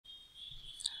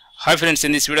Hi friends,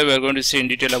 in this video we are going to see in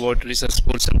detail about resource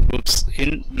pools and groups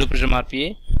in BluePrism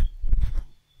RPA.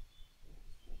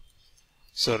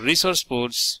 So resource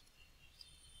pools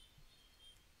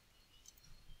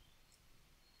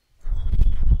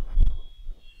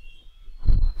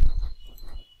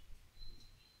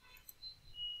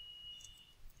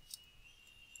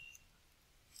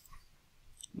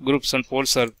groups and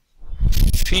pools are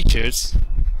features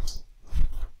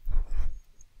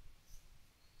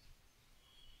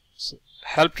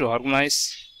help to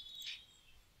organize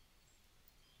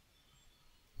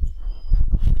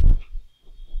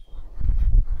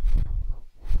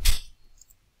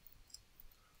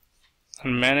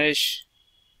and manage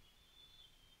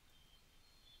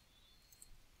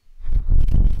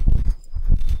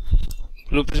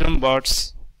BluePrism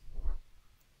bots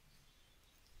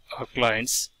or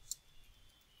clients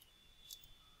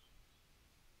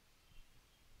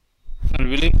and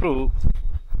will improve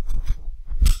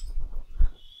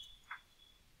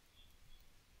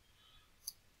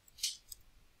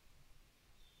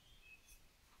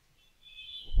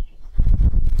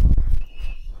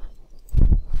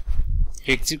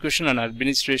execution and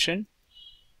administration.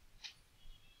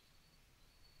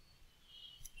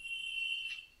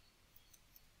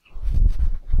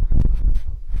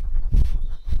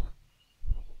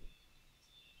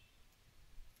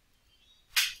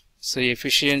 So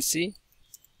efficiency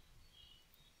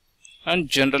and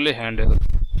generally handle.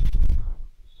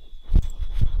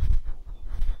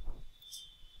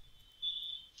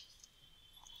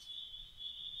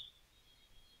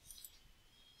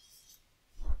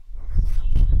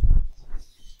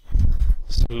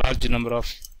 So large number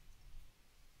of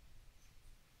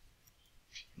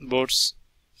boards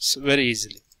very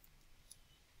easily.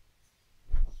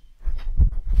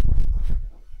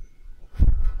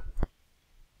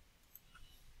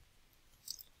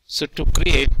 So to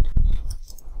create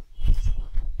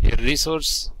a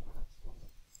resource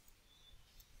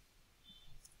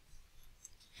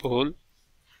pool,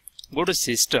 go to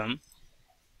System,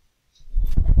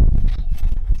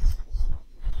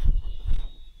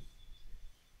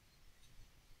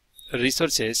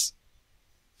 Resources,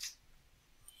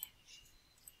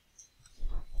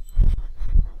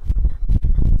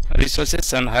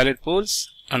 and highlight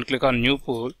pools and click on New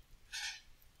Pool.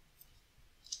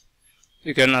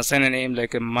 You can assign a name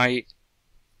like a My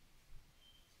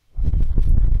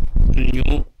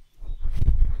New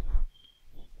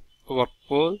Work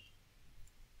Pool.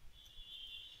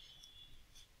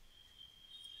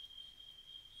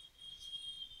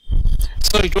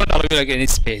 So it won't allow you like any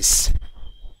space.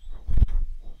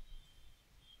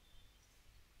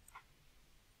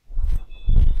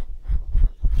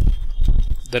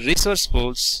 The resource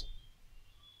pools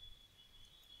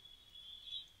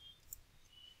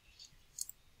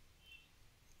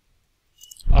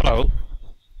allow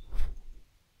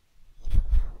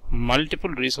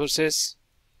multiple resources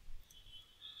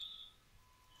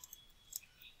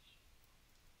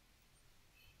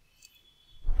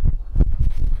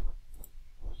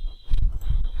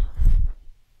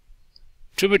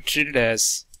to be treated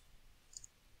as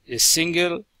a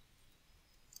single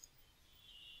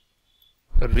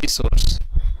resource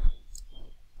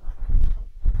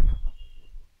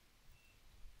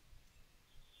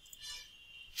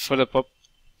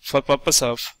for purpose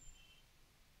of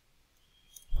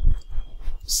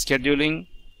scheduling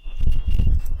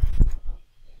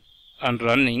and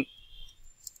running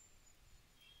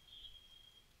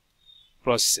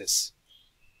processes.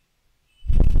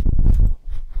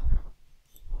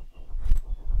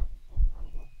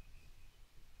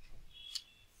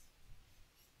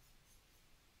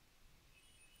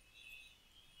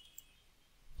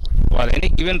 For any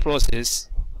given process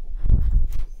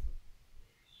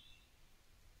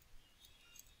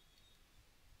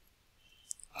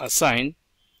assigned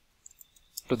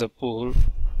to the pool,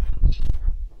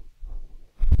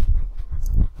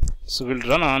 so will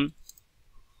run on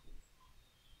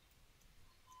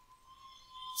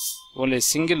only a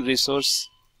single resource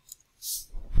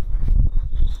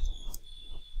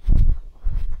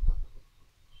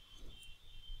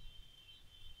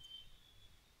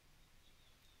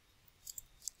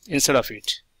instead of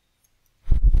it.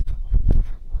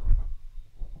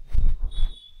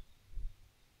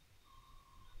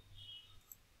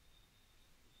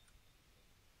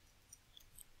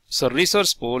 So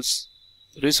resource pools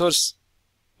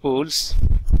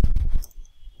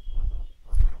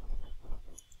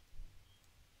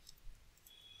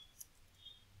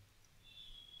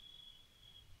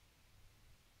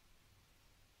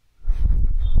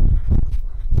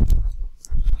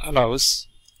allows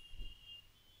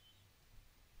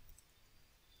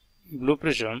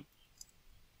BluePrism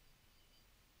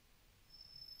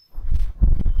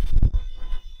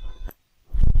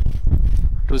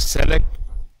to select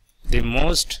the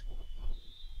most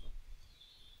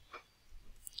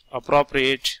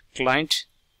appropriate client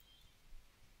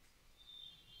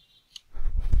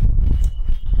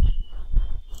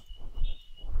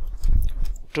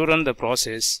to run the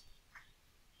process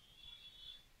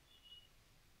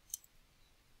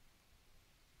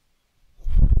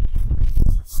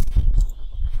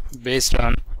based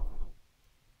on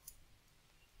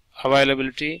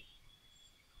availability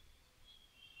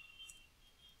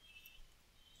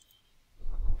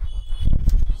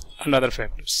and other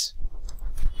factors.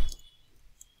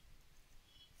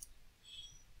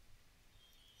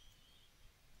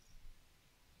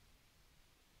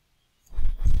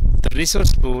 The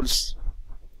resource pools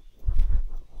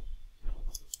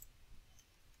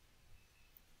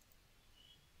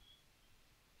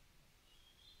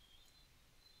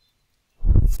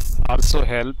also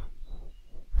help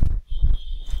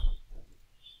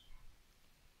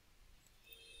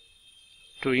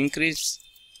to increase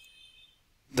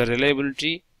the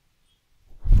reliability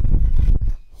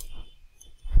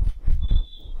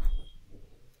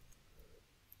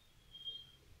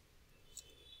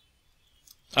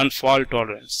and fault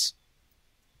tolerance.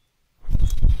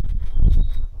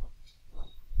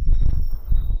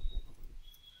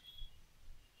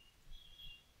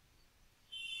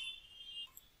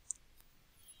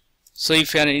 So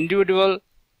if an individual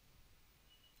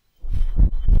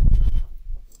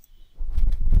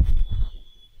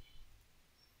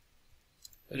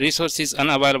resource is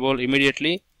unavailable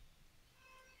immediately,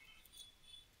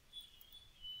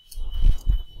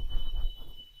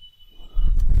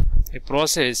 a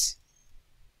process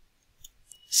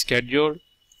scheduled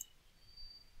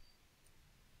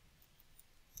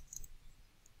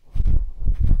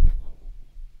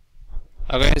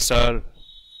against or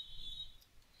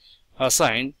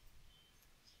assigned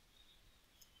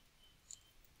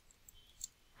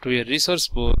to a resource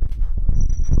pool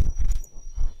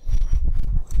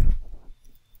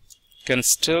can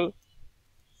still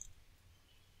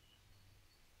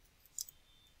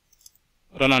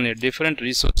run on a different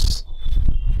resource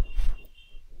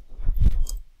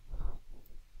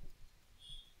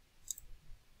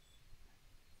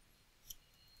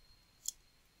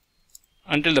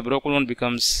until the broken one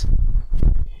becomes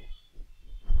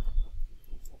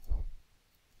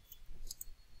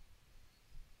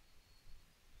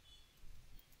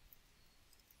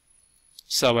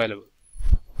available.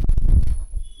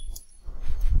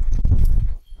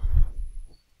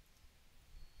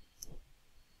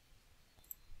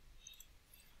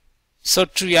 So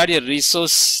to add a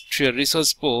resource to a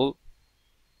resource pool,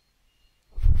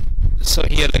 so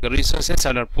here like a resources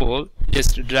under pool,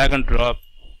 just drag and drop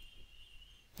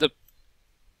the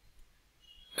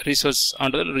resource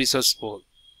under the resource pool.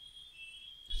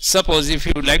 Suppose if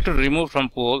you would like to remove from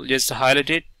pool, just highlight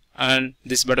it and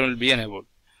this button will be enabled,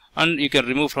 and you can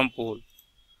remove from pool.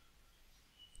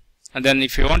 And then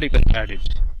if you want, you can add it.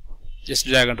 Just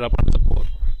drag and drop onto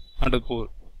the pool.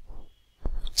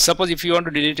 Suppose if you want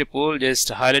to delete a pool, just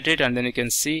highlight it and then you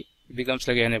can see it becomes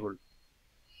like enabled.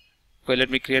 Okay, let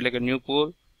me create like a new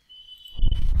pool.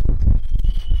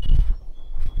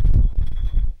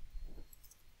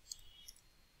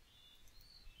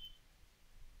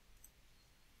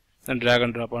 And drag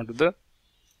and drop onto the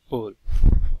pool.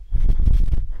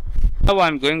 Now I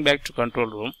am going back to control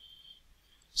room.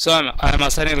 So I am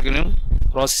assigning like a new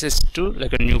process to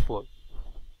like a new pool.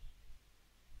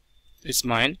 It's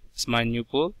my new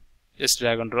pool. Just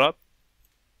drag and drop.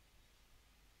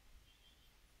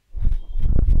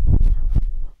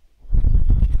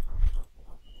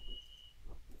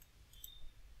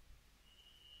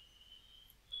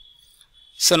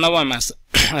 So now I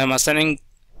am assigning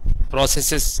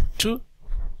processes to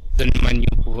my new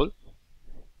pool,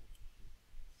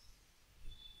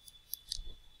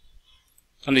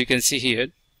 and you can see here.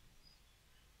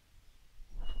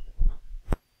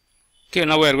 Okay,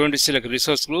 now we are going to select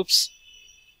resource groups.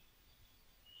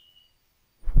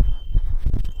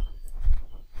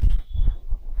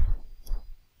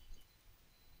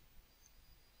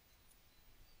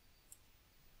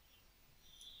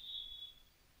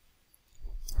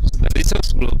 The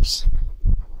resource groups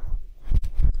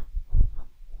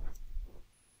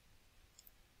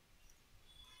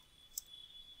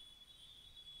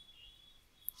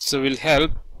will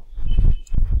help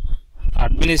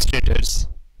administrators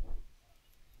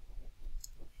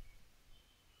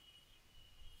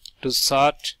to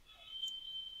sort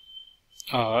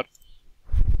or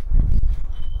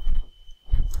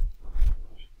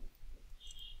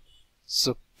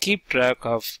keep track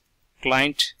of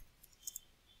client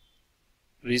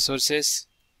resources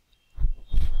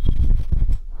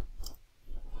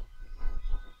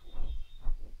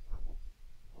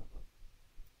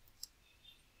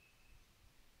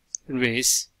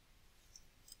always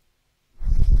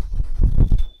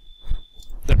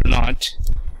that do not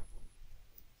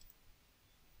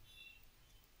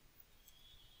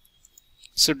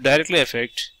should directly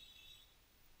affect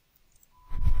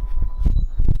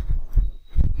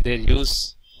their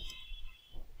use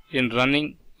in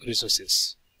running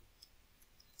resources.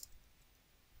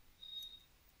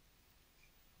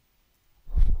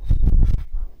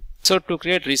 So to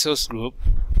create resource group,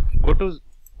 go to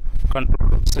control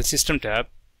groups, the system tab,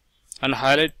 and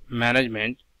highlight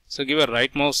management. So give a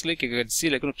right mouse click, you can see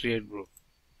like create group.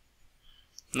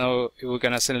 Now you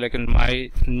can assign like in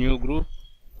my new group.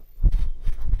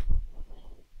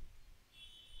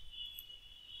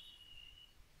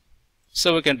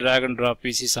 So we can drag and drop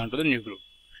PCs onto the new group.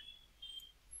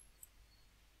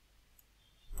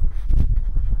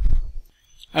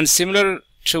 And similar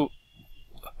to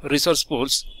resource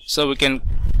pools, so we can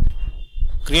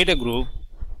create a group,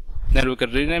 then we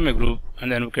can rename a group,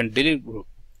 and then we can delete group.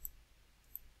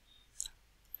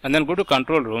 And then go to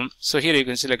control room. So here you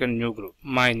can see like a new group,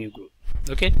 my new group.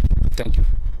 Okay, thank you.